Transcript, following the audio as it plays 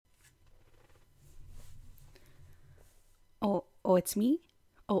Oh, it's me?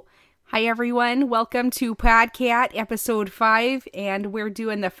 Oh, hi everyone. Welcome to Podcat episode 5, and we're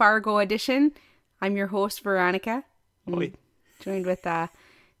doing the Fargo edition. I'm your host, Veronica. Oi. Joined with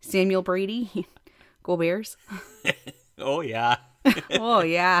Samuel Brady. Go Bears. Oh, yeah. Oh,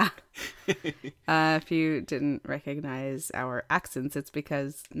 yeah. If you didn't recognize our accents, it's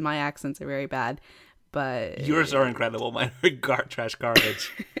because my accents are very bad. But Yours are incredible. Mine are trash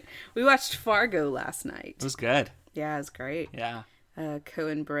garbage. we watched Fargo last night. It was good. Yeah, it was great. Yeah.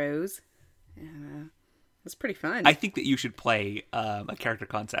 Coen Bros. It was pretty fun. I think that you should play a character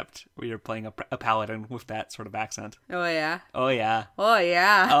concept where you're playing a paladin with that sort of accent. Oh, yeah. Oh, yeah. Oh,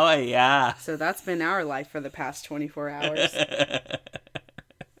 yeah. Oh, yeah. So that's been our life for the past 24 hours.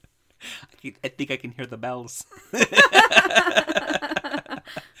 I think I can hear the bells.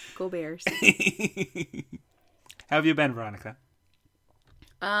 Go Bears. How have you been, Veronica?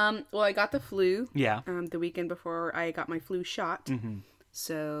 Well, I got the flu. Yeah. The weekend before I got my flu shot. Mm-hmm.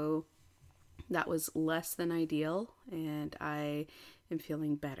 So that was less than ideal, and I am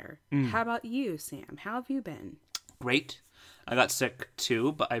feeling better. How about you, Sam? How have you been? Great. I got sick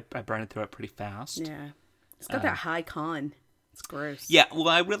too, but I burned through it pretty fast. Yeah. It's got that high con. It's gross. Yeah, well,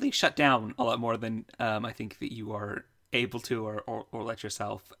 I really shut down a lot more than I think that you are able to or let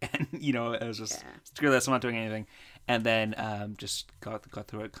yourself. And, you know, it was just, screw this, I'm not doing anything. And then just got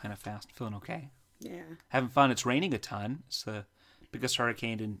through it kind of fast, feeling okay. Yeah. Having fun. It's raining a ton. It's the biggest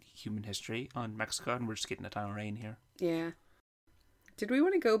hurricane in human history on Mexico, and we're just getting a ton of rain here. Yeah. Did we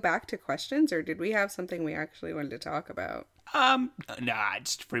want to go back to questions, or did we have something we actually wanted to talk about? Nah,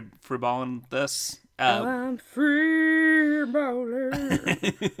 just free balling this. I'm free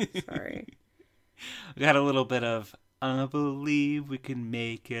baller. Sorry. We got a little bit of I believe we can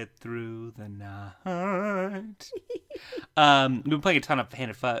make it through the night. We've been playing a ton of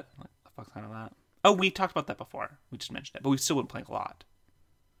Hand and Foot. What the fuck's ton of that? Oh, we talked about that before. We just mentioned it, but we've still been playing a lot.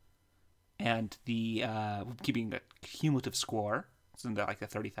 And the keeping a cumulative score. It's in the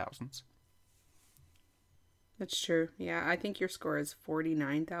 30,000s. That's true. Yeah, I think your score is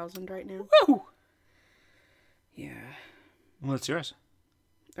 49,000 right now. Woo! Yeah. What's yours?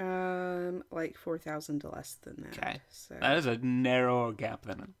 Like 4,000 less than that. Okay. So That is a narrower gap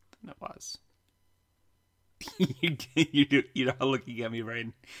than it was. You're not looking at me right.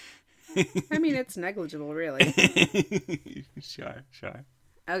 I mean, it's negligible, really. Sure.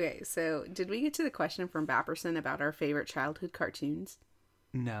 Okay, so did we get to the question from Bapperson about our favorite childhood cartoons?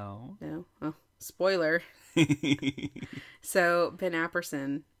 No. No? Oh, spoiler. So Ben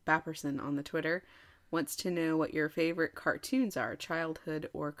Bapperson on the Twitter wants to know what your favorite cartoons are, childhood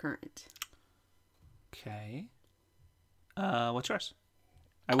or current. Okay. What's yours?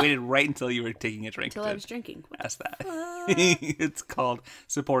 I waited right until you were taking a drink. Until I was drinking. Ask that. It's called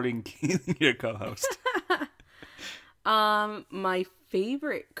supporting your co-host. My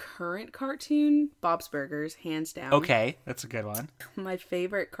favorite current cartoon, Bob's Burgers, hands down. Okay, that's a good one. My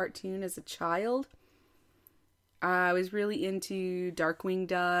favorite cartoon as a child, I was really into Darkwing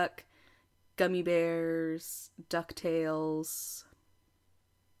Duck, Gummy Bears, DuckTales.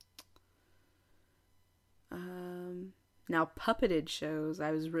 Now puppeted shows,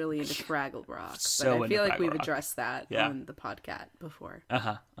 I was really into Fraggle Rock. So but I feel into like we've Fraggle Rock. addressed that on the podcast before.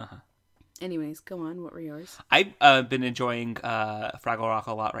 Anyways, go on. What were yours? I've been enjoying Fraggle Rock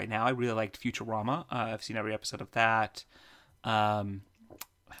a lot right now. I really liked Futurama. I've seen every episode of that.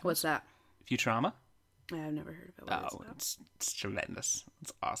 What's that? Futurama? I've never heard of it. What is it? It's tremendous.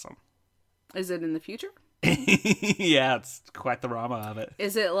 It's awesome. Is it in the future? Yeah, it's quite the rama of it.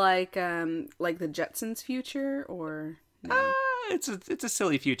 Is it like the Jetsons future or no? It's a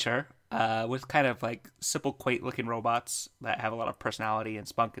silly future with kind of like simple, quaint looking robots that have a lot of personality and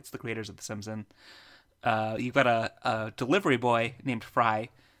spunk. It's the creators of The Simpsons. You've got a delivery boy named Fry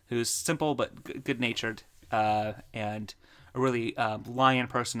who's simple but good natured, and a really lion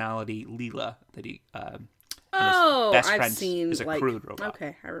personality, Leela, that he. Best friend I've seen is a crude robot.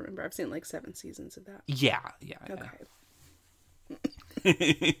 Okay, I remember. I've seen like 7 seasons of that. Yeah.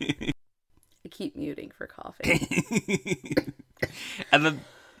 Okay. I keep muting for coughing. And then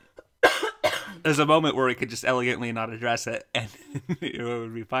there's a moment where we could just elegantly not address it, and it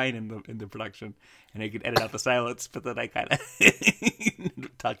would be fine in the production, and I could edit out the silence. But then I kind of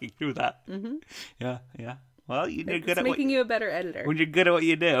talking through that. Mm-hmm. Yeah. Well, you're good at making you a better editor. When you're good at what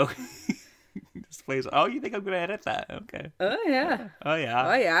you do. This plays. Oh, you think I'm going to edit that? Okay. Oh yeah. Oh yeah.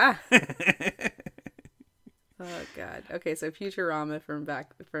 Oh yeah. Oh god. Okay, so Futurama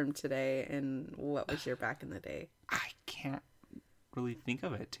from today, and what was your back in the day? I can't really think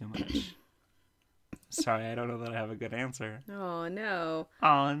of it too much. Sorry, I don't know that I have a good answer. Oh no.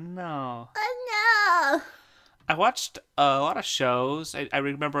 Oh no. Oh no. I watched a lot of shows. I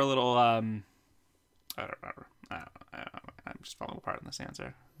remember a little. I don't remember. I'm just falling apart in this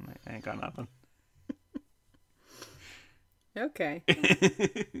answer. I ain't got nothing. Okay.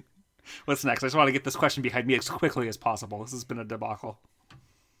 What's next? I just want to get this question behind me as quickly as possible. This has been a debacle.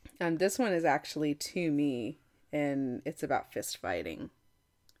 This one is actually to me, and it's about fist fighting.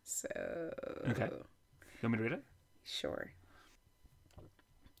 So. Okay. You want me to read it? Sure.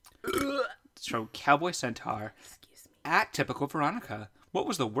 It's from Cowboy Centaur. Excuse me. At Typical Veronica, what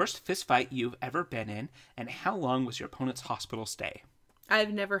was the worst fist fight you've ever been in, and how long was your opponent's hospital stay?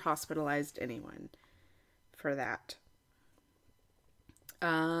 I've never hospitalized anyone for that.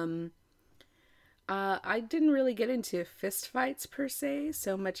 I didn't really get into fist fights per se,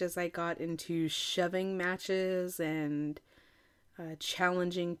 so much as I got into shoving matches and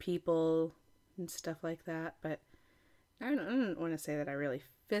challenging people and stuff like that. But I don't want to say that I really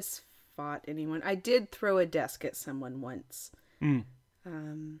fist fought anyone. I did throw a desk at someone once. In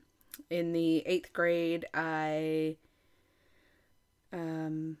the 8th grade, I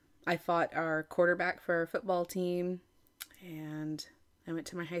fought our quarterback for our football team, and I went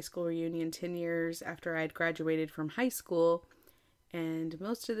to my high school reunion 10 years after I'd graduated from high school, and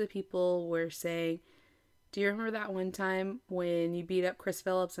most of the people were saying, do you remember that one time when you beat up Chris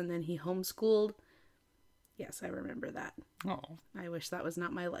Phillips and then he homeschooled? Yes, I remember that. Oh. I wish that was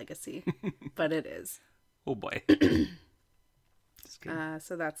not my legacy, but it is. Oh boy.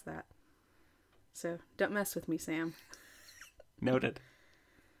 So that's that. So don't mess with me, Sam. Noted.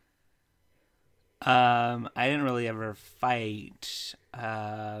 I didn't really ever fight.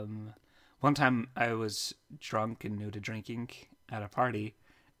 One time I was drunk and new to drinking at a party,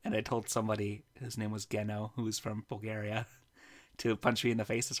 and I told somebody, his name was Geno, who was from Bulgaria, to punch me in the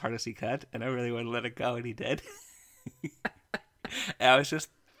face as hard as he could, and I really wanted to let it go, and he did. And I was just,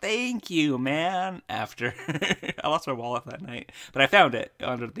 thank you, man, after. I lost my wallet that night, but I found it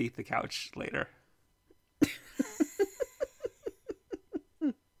underneath the couch later.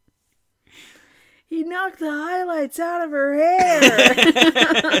 He knocked the highlights out of her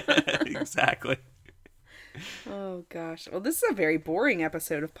hair. Exactly. Oh, gosh. Well, this is a very boring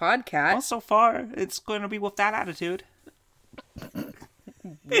episode of podcast. Well, so far, it's going to be with that attitude.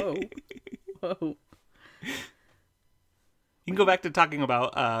 Whoa. Whoa. You can go back to talking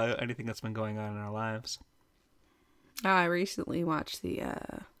about anything that's been going on in our lives. I recently watched the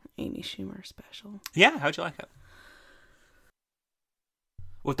Amy Schumer special. Yeah, how'd you like it?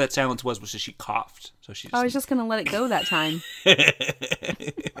 What that silence was that she coughed. So she. I was just going to let it go that time.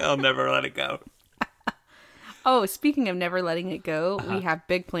 I'll never let it go. Oh, speaking of never letting it go, we have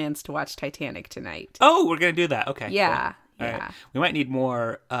big plans to watch Titanic tonight. Oh, we're going to do that. Okay. Yeah. Cool. Yeah. Right. We might need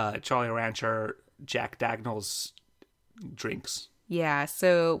more Charlie Rancher, Jack Dagnall's drinks. Yeah.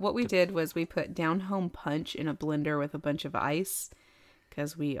 So what we did was we put Down Home Punch in a blender with a bunch of ice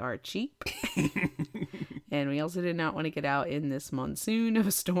because we are cheap. And we also did not want to get out in this monsoon of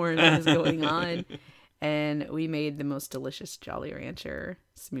a storm that is going on. And we made the most delicious Jolly Rancher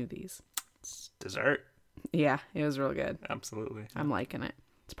smoothies. It's dessert. Yeah, it was real good. Absolutely. I'm liking it.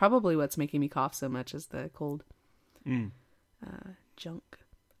 It's probably what's making me cough so much is the cold junk.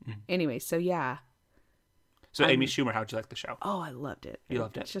 Anyway, so yeah. So Amy Schumer, how'd you like the show? Oh, I loved it. You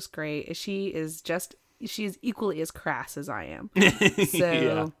loved it. It's just great. She is equally as crass as I am. So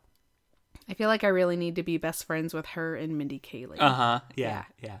Yeah. I feel like I really need to be best friends with her and Mindy Kaling. Yeah,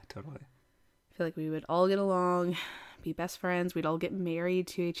 totally. I feel like we would all get along, be best friends. We'd all get married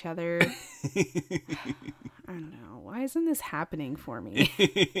to each other. I don't know. Why isn't this happening for me?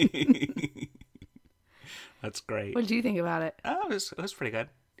 That's great. What did you think about it? Oh, it was pretty good.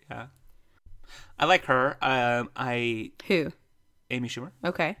 Yeah. I like her. Who? Amy Schumer.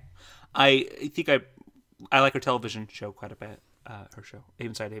 Okay. I think I like her television show quite a bit. Her show,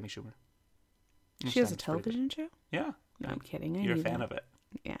 Inside Amy Schumer. She has a television show? Yeah. No, I'm kidding. You're a fan of it.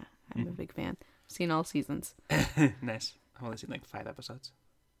 Yeah, I'm a big fan. Seen all seasons. Nice. I've only seen like 5 episodes.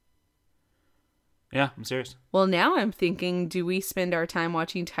 Yeah, I'm serious. Well, now I'm thinking, do we spend our time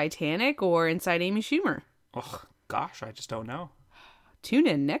watching Titanic or Inside Amy Schumer? Oh, gosh, I just don't know. Tune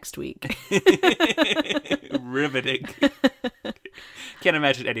in next week. Riveting. Can't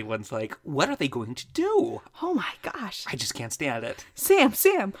imagine anyone's like, what are they going to do? Oh my gosh. I just can't stand it. Sam,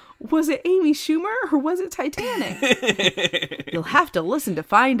 was it Amy Schumer or was it Titanic? You'll have to listen to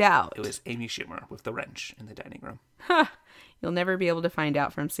find out. It was Amy Schumer with the wrench in the dining room. You'll never be able to find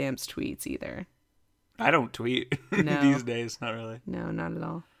out from Sam's tweets either. I don't tweet these days, not really. No, not at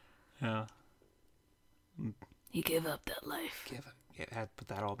all. Yeah. You give up that life. I had to put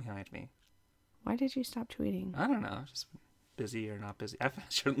that all behind me. Why did you stop tweeting? I don't know. Just busy or not busy. I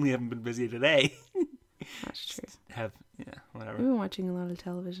certainly haven't been busy today. That's true. Have whatever. We've been watching a lot of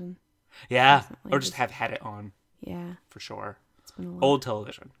television. Yeah, Recently, or just have had it on Yeah, for sure. it's been a lot. Old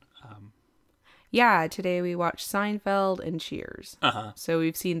television. Yeah, today we watched Seinfeld and Cheers. Uh-huh. So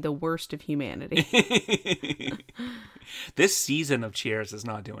we've seen the worst of humanity. This season of Cheers is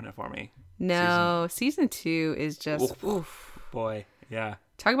not doing it for me. No, season 2 is just oof. Boy, yeah.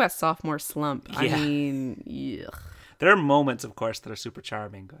 Talk about sophomore slump. I Yeah. mean, yuck. There are moments, of course, that are super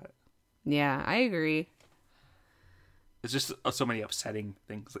charming, but Yeah, I agree. there's just so many upsetting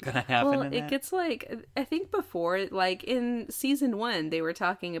things that kind of happen. Well, in it that. gets like, I think before, like in season 1, they were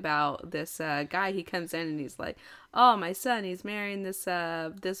talking about this guy. He comes in and he's like, "Oh, my son, he's marrying this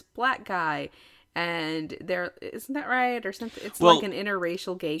this black guy." And isn't that right or something? It's Well, like an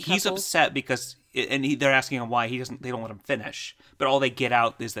interracial gay couple. He's upset because, they're asking him why they don't let him finish. But all they get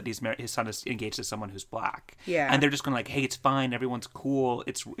out is that his son is engaged to someone who's black. Yeah. And they're just going like, hey, it's fine. Everyone's cool.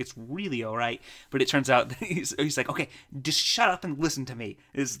 It's really all right. But it turns out that he's like, okay, just shut up and listen to me.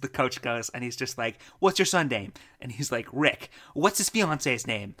 Is the coach goes, and he's just like, what's your son's name? And he's like, Rick. What's his fiance's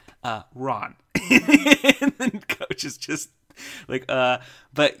name? Ron. And then coach is just like,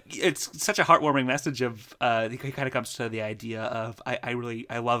 but it's such a heartwarming message of, he kind of comes to the idea of,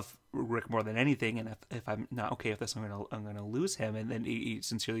 I love Rick more than anything, and if I'm not okay with this, I'm gonna lose him. And then he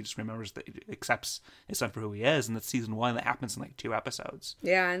sincerely just remembers that he accepts his son for who he is, and that's season 1. That happens in like 2 episodes.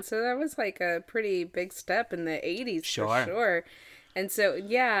 Yeah, and so that was like a pretty big step in the 80s for sure. And so,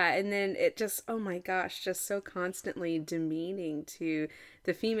 yeah, and then it just, oh my gosh, just so constantly demeaning to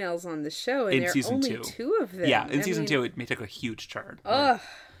the females on the show. And In there are season only 2. 2 of them. Yeah, in season 2, it may take a huge turn. Ugh.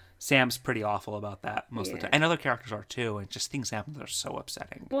 Sam's pretty awful about that most of the time. And other characters are too, and just things happen that are so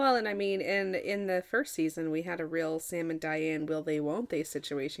upsetting. Well, and I mean, in the first season, we had a real Sam and Diane will they, won't they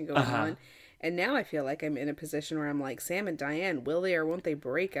situation going on. And now I feel like I'm in a position where I'm like, Sam and Diane, will they or won't they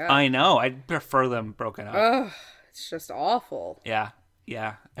break up? I know. I'd prefer them broken up. Ugh, it's just awful. Yeah.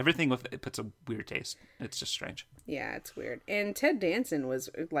 Everything with it puts a weird taste. It's just strange. Yeah, it's weird. And Ted Danson was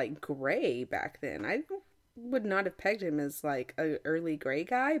like gray back then. I would not have pegged him as like a early gray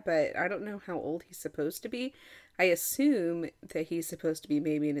guy, but I don't know how old he's supposed to be. I assume that he's supposed to be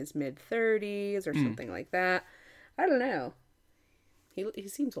maybe in his mid 30s or something like that. I don't know. He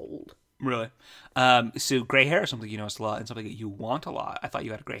seems old. Really? So gray hair is something you notice a lot and something that you want a lot. I thought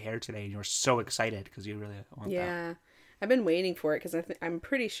you had gray hair today and you were so excited because you really want that. Yeah. I've been waiting for it because I'm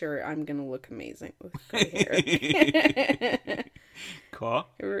pretty sure I'm going to look amazing with gray hair. Cool.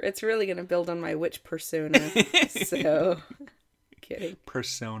 It's really going to build on my witch persona. So, kidding.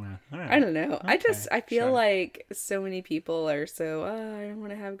 Persona. All right. I don't know. Okay, I feel sure. like so many people are so, I don't want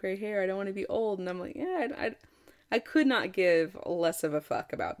to have gray hair. I don't want to be old. And I'm like, yeah, I could not give less of a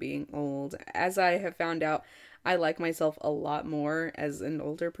fuck about being old. As I have found out, I like myself a lot more as an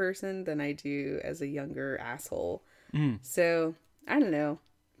older person than I do as a younger asshole. So, I don't know.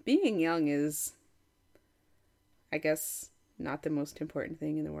 Being young is, I guess, not the most important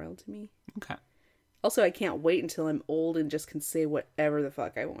thing in the world to me. Okay. Also, I can't wait until I'm old and just can say whatever the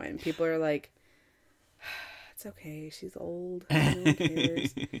fuck I want. And people are like, it's okay, she's old. No one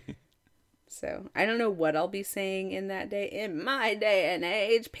cares. So, I don't know what I'll be saying in that day. In my day and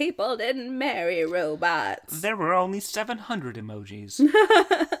age, people didn't marry robots. There were only 700 emojis.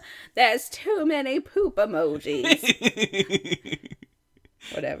 There's too many poop emojis.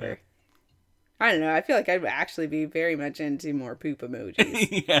 Whatever. I don't know. I feel like I'd actually be very much into more poop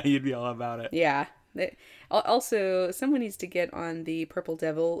emojis. Yeah, you'd be all about it. Yeah. Also, someone needs to get on the purple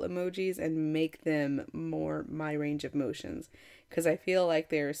devil emojis and make them more my range of motions. Because I feel like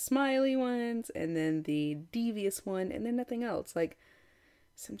there's smiley ones and then the devious one and then nothing else. Like,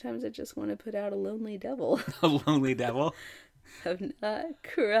 sometimes I just want to put out a lonely devil. A lonely devil. I'm not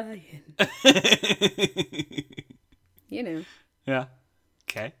crying. You know. Yeah.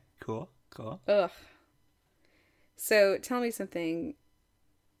 Okay. Cool. Ugh. So, tell me something.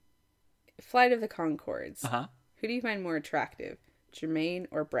 Flight of the Conchords. Uh-huh. Who do you find more attractive? Jermaine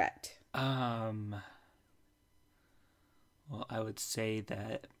or Brett? Well, I would say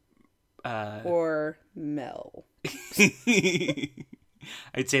that... Or Mel?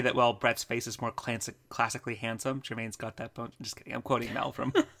 I'd say that, well, Brett's face is more classically handsome. Jermaine's got that bone. Just kidding. I'm quoting Mel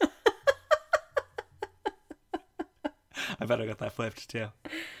from... I bet I got that flipped, too.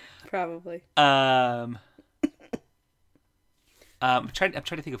 Probably. I'm trying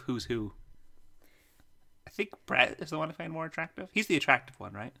to think of who's who. I think Brett is the one I find more attractive. He's the attractive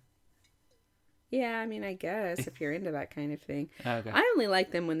one, right? Yeah, I mean, I guess, if you're into that kind of thing. Okay. I only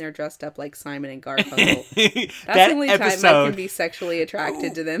like them when they're dressed up like Simon and Garfunkel. That's That the only time I episode- can be sexually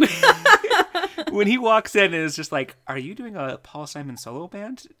attracted to them. when he walks in and is just like, "Are you doing a Paul Simon solo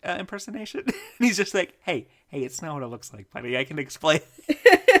band impersonation?" And he's just like, "Hey, it's not what it looks like, buddy. I can explain."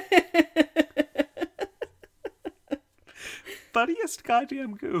 Funniest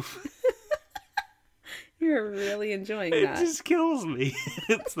goddamn goof. You're really enjoying It that. just kills me.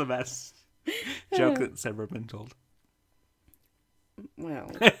 It's the best joke that's ever been told. Well,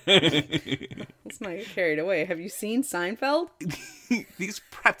 let's not get carried away. Have you seen Seinfeld? These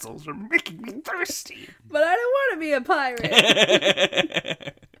pretzels are making me thirsty. But I don't want to be a pirate.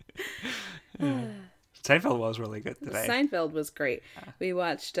 Seinfeld was really good today. Seinfeld was great. We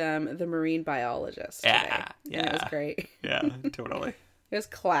watched The Marine Biologist today. And it was great. Yeah, totally. It was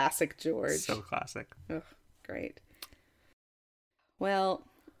classic George. So classic. Oh, great. Well,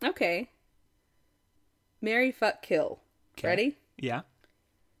 okay. Marry, fuck, kill. Okay. Ready? Yeah.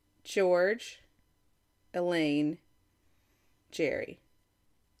 George, Elaine, Jerry.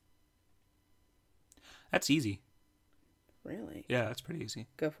 That's easy. Really? Yeah, that's pretty easy.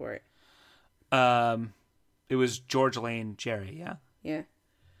 Go for it. It was George, Elaine, Jerry, yeah? Yeah.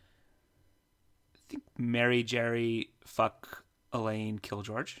 I think marry Jerry, fuck Elaine, kill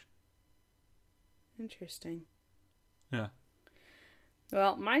George. Interesting. Yeah.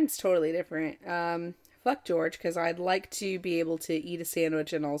 Well, mine's totally different. Fuck George, because I'd like to be able to eat a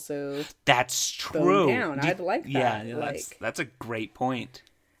sandwich and also That's bone true. down. I'd like that. Yeah, that's a great point.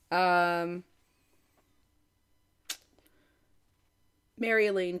 Marry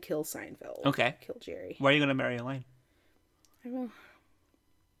Elaine, kill Seinfeld. Okay. Kill Jerry. Why are you going to marry Elaine? I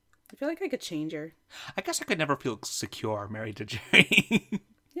feel like I could change her. I guess I could never feel secure married to Jerry.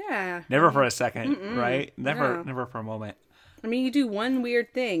 Yeah. Never for a second, right? No. Never for a moment. I mean, you do one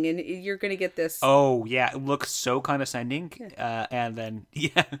weird thing and you're going to get this. Oh, yeah. It looks so condescending. And then,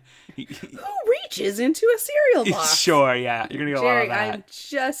 yeah. Who reaches into a cereal box? Sure, yeah. You're going to get a lot of Jerry, that. I'm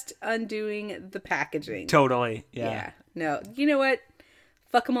just undoing the packaging. Totally, yeah. No, you know what?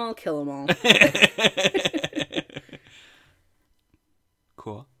 Fuck them all, kill them all.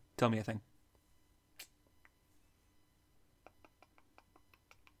 Cool. Tell me a thing.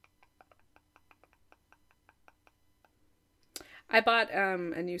 I bought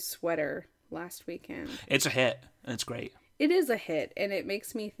a new sweater last weekend. It's a hit. It's great. It is a hit, and it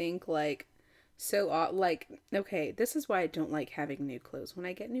makes me think like okay, this is why I don't like having new clothes. When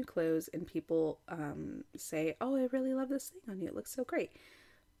I get new clothes and people say, "Oh, I really love this thing on you. It looks so great."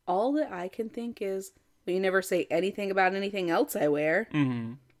 All that I can think is, well, you never say anything about anything else I wear.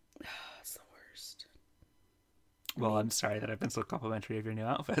 Mm-hmm. It's the worst. Well, I'm sorry that I've been so complimentary of your new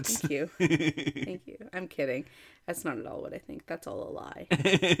outfits. Thank you. Thank you. I'm kidding. That's not at all what I think. That's all a lie.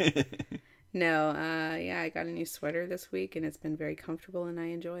 No, yeah, I got a new sweater this week, and it's been very comfortable, and I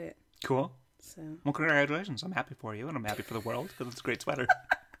enjoy it. Cool. So. Well, congratulations. I'm happy for you, and I'm happy for the world, because it's a great sweater.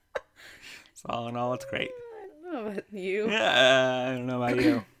 So all in all, it's great. I don't know about you. Yeah, I don't know about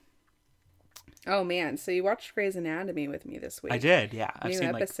you. Oh, man. So you watched Grey's Anatomy with me this week. I did, yeah. I've New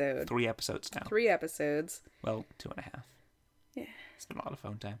seen episode. like 3 episodes now. 3 episodes. Well, 2.5. Yeah. It's been a lot of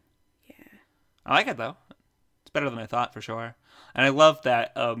phone time. Yeah. I like it, though. It's better than I thought, for sure. And I love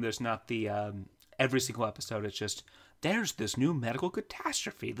that there's not the... every single episode, it's just... There's this new medical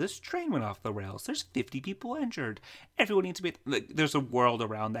catastrophe. This train went off the rails. There's 50 people injured. Everyone needs to be... Like, there's a world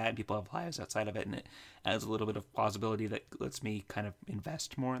around that, and people have lives outside of it, and it adds a little bit of plausibility that lets me kind of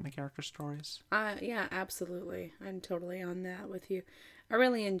invest more in the character stories. Yeah, absolutely. I'm totally on that with you. I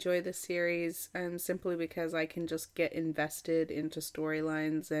really enjoy the series simply because I can just get invested into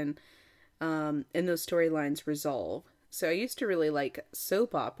storylines and those storylines resolve. So I used to really like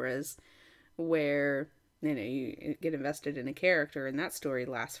soap operas where... you get invested in a character and that story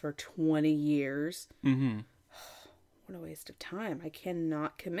lasts for 20 years. Mm-hmm. What a waste of time. I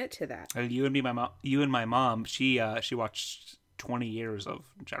cannot commit to that. You and my mom, she watched 20 years of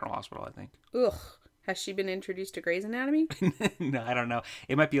General Hospital, I think. Ugh. Has she been introduced to Grey's Anatomy? No, I don't know.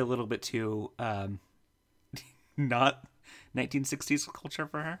 It might be a little bit too not 1960s culture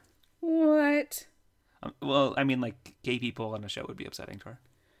for her. What? Well, I mean, like, gay people on a show would be upsetting to her.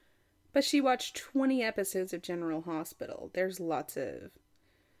 But she watched 20 episodes of General Hospital. There's lots of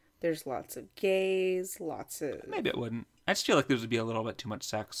gays, lots of... Maybe it wouldn't. I just feel like there would be a little bit too much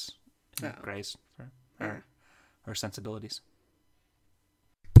sex in Grey's for her sensibilities.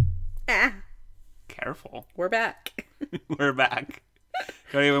 Ah. Careful. We're back. We're back.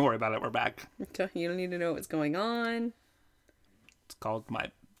 Don't even worry about it. We're back. You don't need to know what's going on. It's called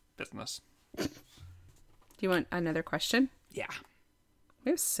my business. Do you want another question? Yeah. We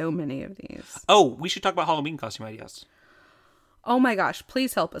have so many of these. Oh, we should talk about Halloween costume ideas. Oh my gosh,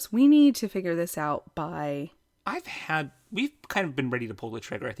 please help us. We need to figure this out by we've kind of been ready to pull the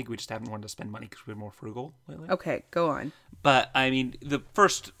trigger. I think we just haven't wanted to spend money because we're more frugal lately. Okay, go on. But I mean, the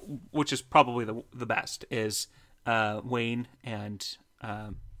first, which is probably the best, is Wayne and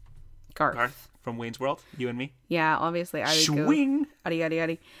Garth. from Wayne's World. You and me. Yeah, obviously I would Swing. go. Yada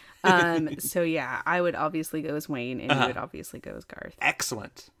yada yada. So yeah, I would obviously go as Wayne, and you would obviously go as Garth.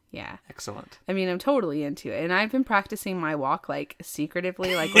 Excellent. Yeah. Excellent. I mean, I'm totally into it. And I've been practicing my walk like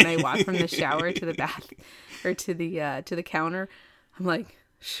secretively, like when I walk from the shower to the bath or to the counter, I'm like,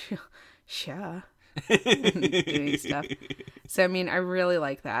 doing stuff. So I mean, I really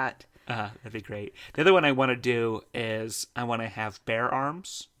like that. That'd be great. The other one I want to do is I want to have bear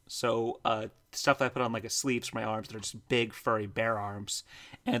arms. So stuff that I put on like a sleeves for my arms that are just big furry bear arms.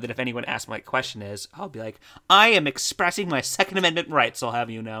 And then if anyone asks my question is, I'll be like, I am expressing my Second Amendment rights, I'll have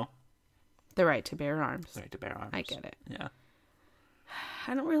you know. The right to bear arms. The right to bear arms. I get it. Yeah.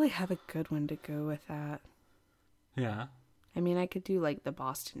 I don't really have a good one to go with that. Yeah. I mean, I could do like the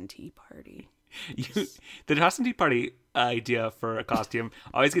Boston Tea Party. The Boston Tea Party idea for a costume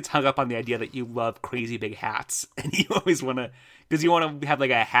always gets hung up on the idea that you love crazy big hats. And you always want to, because you want to have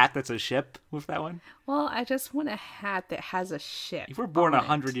like a hat that's a ship with that one. Well, I just want a hat that has a ship. You were born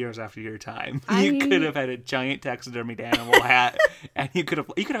 100 years after your time. You could have had a giant taxidermied animal hat, and you could have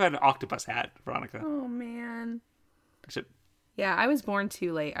had an octopus hat, Veronica. Oh man. So, yeah, I was born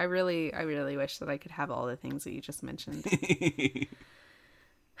too late. I really wish that I could have all the things that you just mentioned.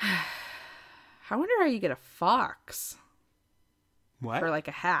 I wonder how you get a fox. What? For like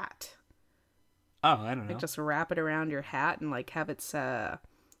a hat. Oh, I don't know. Like just wrap it around your hat and like have its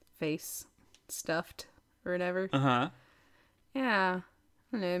face stuffed or whatever. Uh-huh. Yeah. I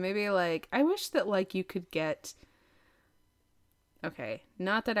don't know, maybe like I wish that like you could get okay,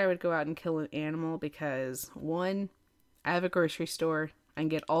 not that I would go out and kill an animal because one, I have a grocery store. I can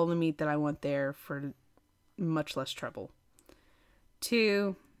get all the meat that I want there for much less trouble.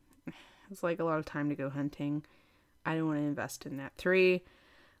 Two, it's like a lot of time to go hunting. I don't want to invest in that. Three,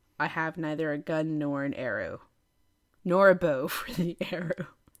 I have neither a gun nor an arrow. Nor a bow for the arrow.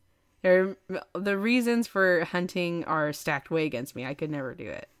 The reasons for hunting are stacked way against me. I could never do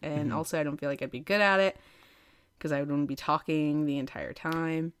it. And also I don't feel like I'd be good at it. Because I would want to be talking the entire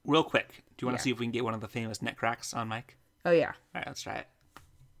time. Real quick, do you want to see if we can get one of the famous neck cracks on mic? Oh yeah. Alright, let's try it.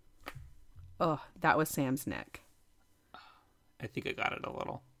 Oh, that was Sam's neck. I think I got it a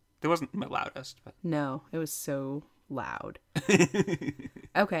little. It wasn't my loudest, but No, it was so loud.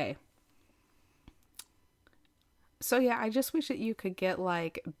 Okay. So yeah, I just wish that you could get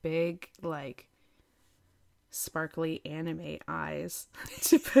like big, like sparkly anime eyes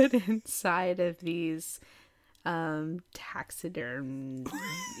to put inside of these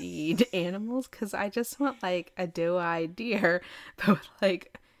taxidermied animals, because I just want like a doe-eyed deer but with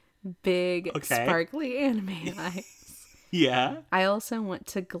like big sparkly anime eyes. Yeah. I also want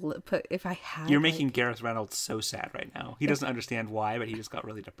to put if I had. You're making Gareth Reynolds so sad right now. He doesn't understand why, but he just got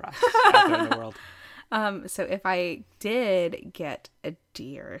really depressed out there in the world. So if I did get a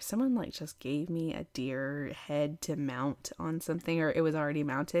deer, if someone like just gave me a deer head to mount on something, or it was already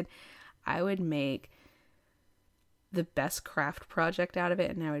mounted, I would make the best craft project out of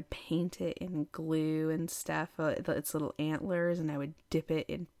it, and I would paint it in glue and stuff, its little antlers, and I would dip it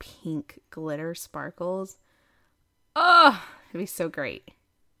in pink glitter sparkles. Oh, it'd be so great.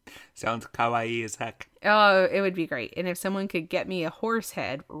 Sounds kawaii as heck. Oh, it would be great. And if someone could get me a horse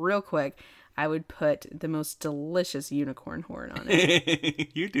head real quick, I would put the most delicious unicorn horn on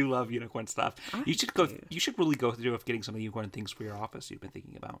it. You do love unicorn stuff. You should really go through with getting some of the unicorn things for your office you've been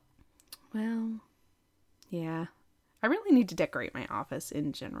thinking about. Well, yeah. I really need to decorate my office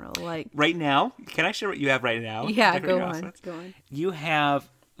in general. Like right now, can I share what you have right now? Yeah, go on. You have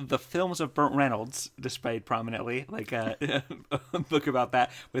the films of Burt Reynolds displayed prominently, like a book about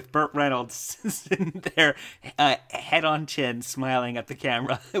that, with Burt Reynolds sitting there, head on chin, smiling at the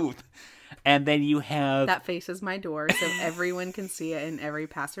camera. And then you have... That faces my door, so everyone can see it and every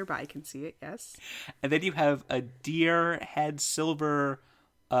passerby can see it, yes. And then you have a deer head silver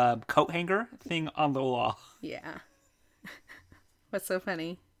coat hanger thing on the wall. Yeah. What's so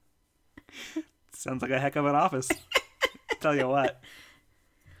funny? Sounds like a heck of an office. Tell you what.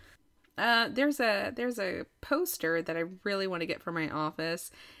 There's a poster that I really want to get for my office.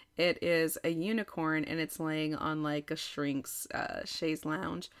 It is a unicorn and it's laying on like a shrink's chaise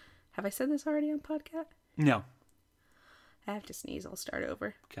lounge. Have I said this already on podcast? No. I have to sneeze. I'll start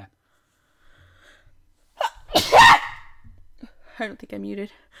over. Okay. I don't think I'm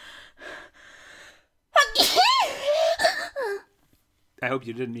muted. I hope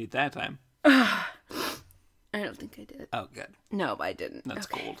you didn't mute that time. I don't think I did. Oh, good. No, I didn't. That's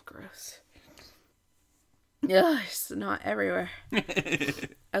okay, cold. Gross. Ugh, it's not everywhere.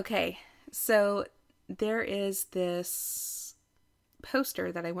 Okay, so there is this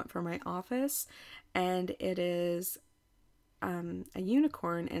poster that I want for my office, and it is a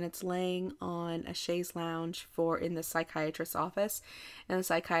unicorn, and it's laying on a chaise lounge in the psychiatrist's office, and the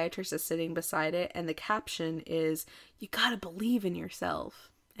psychiatrist is sitting beside it, and the caption is, "You gotta believe in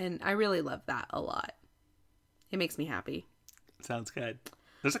yourself." And I really love that a lot. It makes me happy. Sounds good.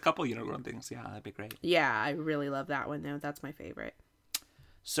 There's a couple unicorn things. Yeah, that'd be great. Yeah, I really love that one, though. That's my favorite.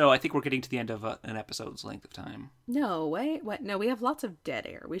 So I think we're getting to the end of an episode's length of time. No, wait, what? No, we have lots of dead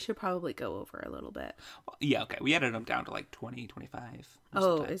air. We should probably go over a little bit. Well, yeah, okay. We edited them down to like 20, 25.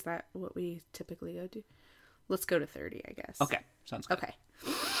 Oh, is that what we typically go do? Let's go to 30, I guess. Okay, sounds good. Okay.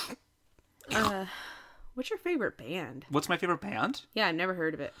 What's your favorite band? What's my favorite band? Yeah, I've never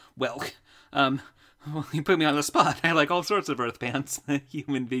heard of it. Well, you put me on the spot. I like all sorts of earth bands that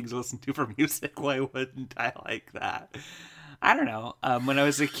human beings listen to for music. Why wouldn't I like that? I don't know. When I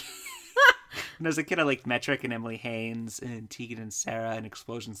was a kid, I liked Metric and Emily Haynes and Tegan and Sarah and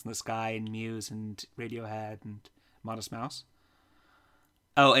Explosions in the Sky and Muse and Radiohead and Modest Mouse.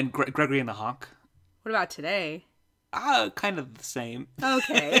 Oh, and Gregory and the Honk. What about today? Kind of the same.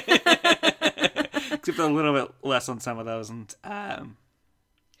 Okay. Except a little bit less on some of those. And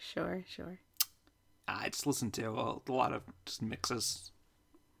Sure. I just listen to a lot of just mixes.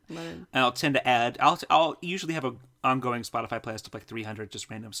 Lemon. And I'll tend to add. I'll usually have an ongoing Spotify playlist of like 300 just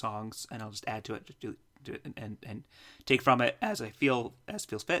random songs, and I'll just add to it, just do it, and take from it as feels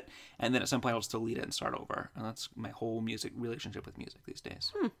fit. And then at some point, I'll just delete it and start over. And that's my whole music relationship with music these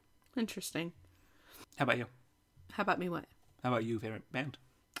days. Interesting. How about you? How about me? What? How about you? Favorite band?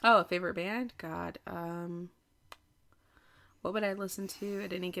 Oh, a favorite band? God. What would I listen to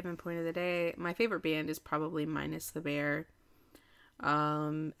at any given point of the day? My favorite band is probably Minus the Bear.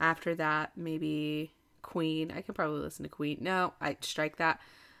 After that, maybe Queen. I could probably listen to Queen. No, I strike that.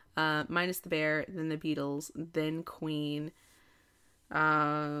 Minus the Bear, then the Beatles, then Queen.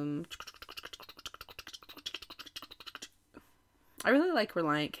 I really like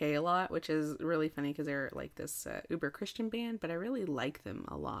Reliant K a lot, which is really funny because they're like this uber Christian band, but I really like them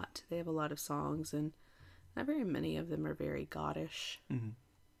a lot. They have a lot of songs, and not very many of them are very godish. Mm-hmm.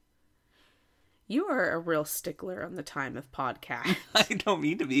 You are a real stickler on the time of podcast. I don't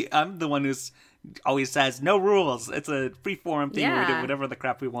mean to be. I'm the one who's always says no rules. It's a free form thing where we do whatever the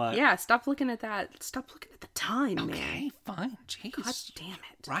crap we want. Yeah, stop looking at that. Stop looking at the time, man. Okay, fine. Jeez. God damn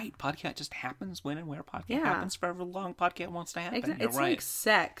it. Right, podcast just happens when and where podcast happens for however long podcast wants to happen. It's right. like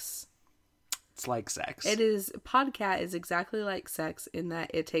sex. It's like sex. It is. Podcast is exactly like sex in that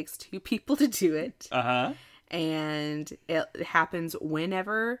it takes two people to do it. Uh-huh. And it happens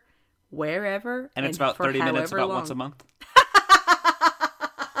whenever, wherever, and it's about 30 minutes about long. once a month.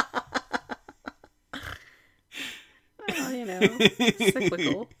 Well, you know,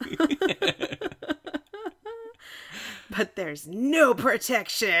 cyclical. But there's no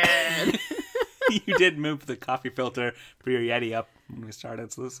protection. You did move the coffee filter for your Yeti up when we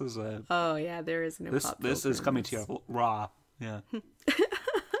started, so this is a... Oh, yeah, there is no pop This is coming to you raw. Yeah.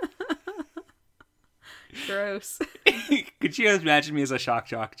 Gross. Could you imagine me as a shock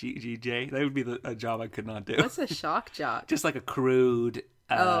jock, GJ? That would be a job I could not do. What's a shock jock? Just like a crude...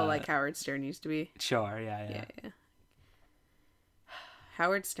 like Howard Stern used to be. Sure, yeah.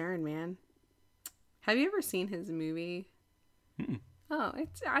 Howard Stern, man. Have you ever seen his movie? Mm-mm. Oh,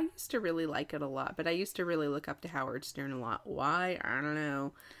 I used to really like it a lot, but I used to really look up to Howard Stern a lot. Why? I don't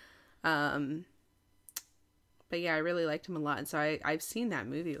know. But yeah, I really liked him a lot, and so I've seen that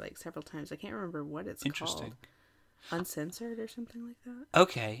movie like several times. I can't remember what it's called. Uncensored or something like that.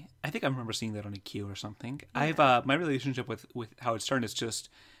 Okay, I think I remember seeing that on a queue or something. Yeah. I've my relationship with Howard Stern is just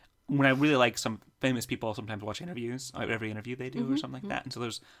when I really like some famous people. I'll sometimes watch interviews, every interview they do or something like that. And so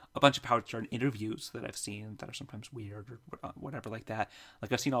there's a bunch of Howard Stern interviews that I've seen that are sometimes weird or whatever like that.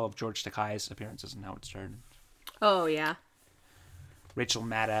 Like I've seen all of George Takei's appearances in Howard Stern. Oh yeah. Rachel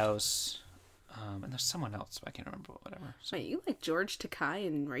Maddow. And there's someone else, but I can't remember whatever. So. Wait, you like George Takei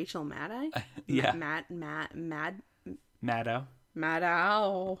and Rachel Maddow? Yeah. Maddow.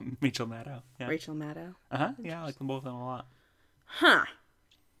 Rachel Maddow. Yeah. Rachel Maddow. Uh-huh. Yeah, I like them both of them a lot. Huh.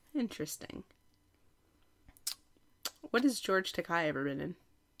 Interesting. What has George Takei ever been in?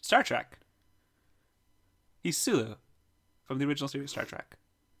 Star Trek. He's Sulu from the original series Star Trek.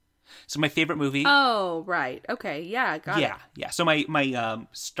 So my favorite movie. Oh, right. Okay. Yeah, got it. Yeah. So my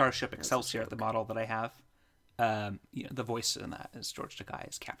Starship Excelsior, the model that I have, the voice in that is George Takei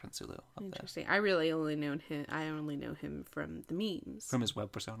as Captain Sulu. Interesting. I really only know him. I only know him from the memes. From his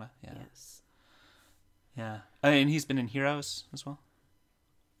web persona. Yeah. Yes. Yeah. And he's been in Heroes as well.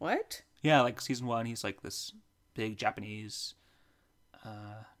 What? Yeah, like season 1, he's like this big Japanese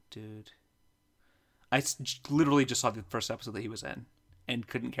dude. Literally just saw the first episode that he was in and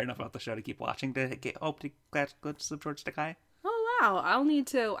couldn't care enough about the show to keep watching to get that glimpse of George Takei. Oh wow, I need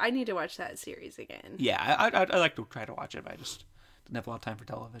to watch that series again. Yeah, I like to try to watch it, but I just didn't have a lot of time for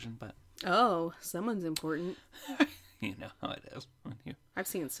television. But oh, someone's important. you know how it is. I've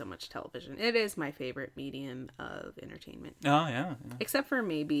seen so much television. It is my favorite medium of entertainment. Oh yeah. Except for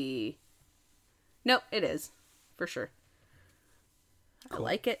maybe. No, it is for sure. Cool. I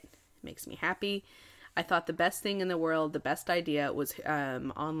like it. It makes me happy. I thought the best thing in the world, the best idea was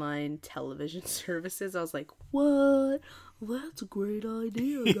online television services. I was like, what? That's a great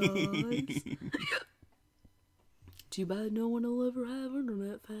idea, guys. Too bad no one will ever have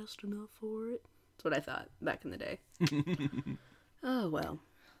internet fast enough for it. That's what I thought back in the day. Oh, well.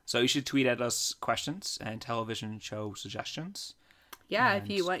 So you should tweet at us questions and television show suggestions. Yeah, if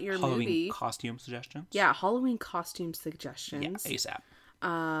you want your Halloween movie. costume suggestions. Yeah, Halloween costume suggestions. Yeah,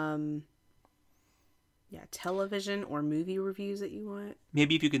 ASAP. Yeah, television or movie reviews that you want.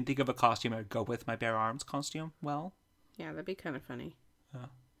 Maybe if you can think of a costume, I would go with my bare arms costume. Well, yeah, that'd be kind of funny.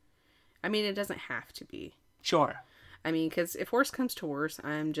 I mean, it doesn't have to be. Sure. I mean, because if worse comes to worse,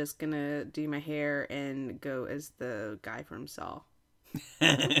 I'm just gonna do my hair and go as the guy from Saw.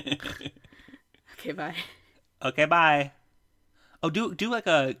 Okay, bye. Okay, bye. Oh, do like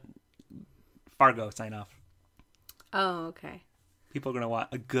a Fargo sign off. Oh, okay. People are gonna want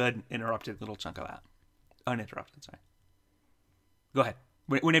a good interrupted little chunk of that. Uninterrupted, sorry. Go ahead.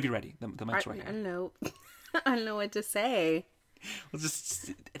 Whenever you're ready. The mic's right here. I don't know. I don't know what to say. We'll just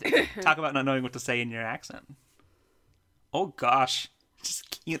talk about not knowing what to say in your accent. Oh gosh.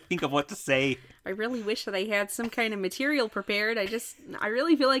 Just can't think of what to say. I really wish that I had some kind of material prepared. I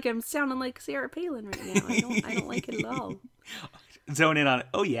really feel like I'm sounding like Sarah Palin right now. I don't like it at all. Zone in on it.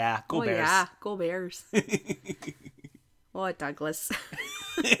 Oh yeah, go Bears. Yeah, go Bears. Oh, Douglas.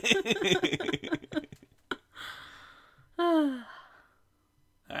 All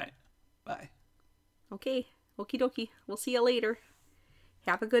right. Bye. Okay. Okie dokie. We'll see you later.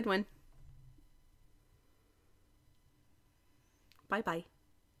 Have a good one. Bye-bye.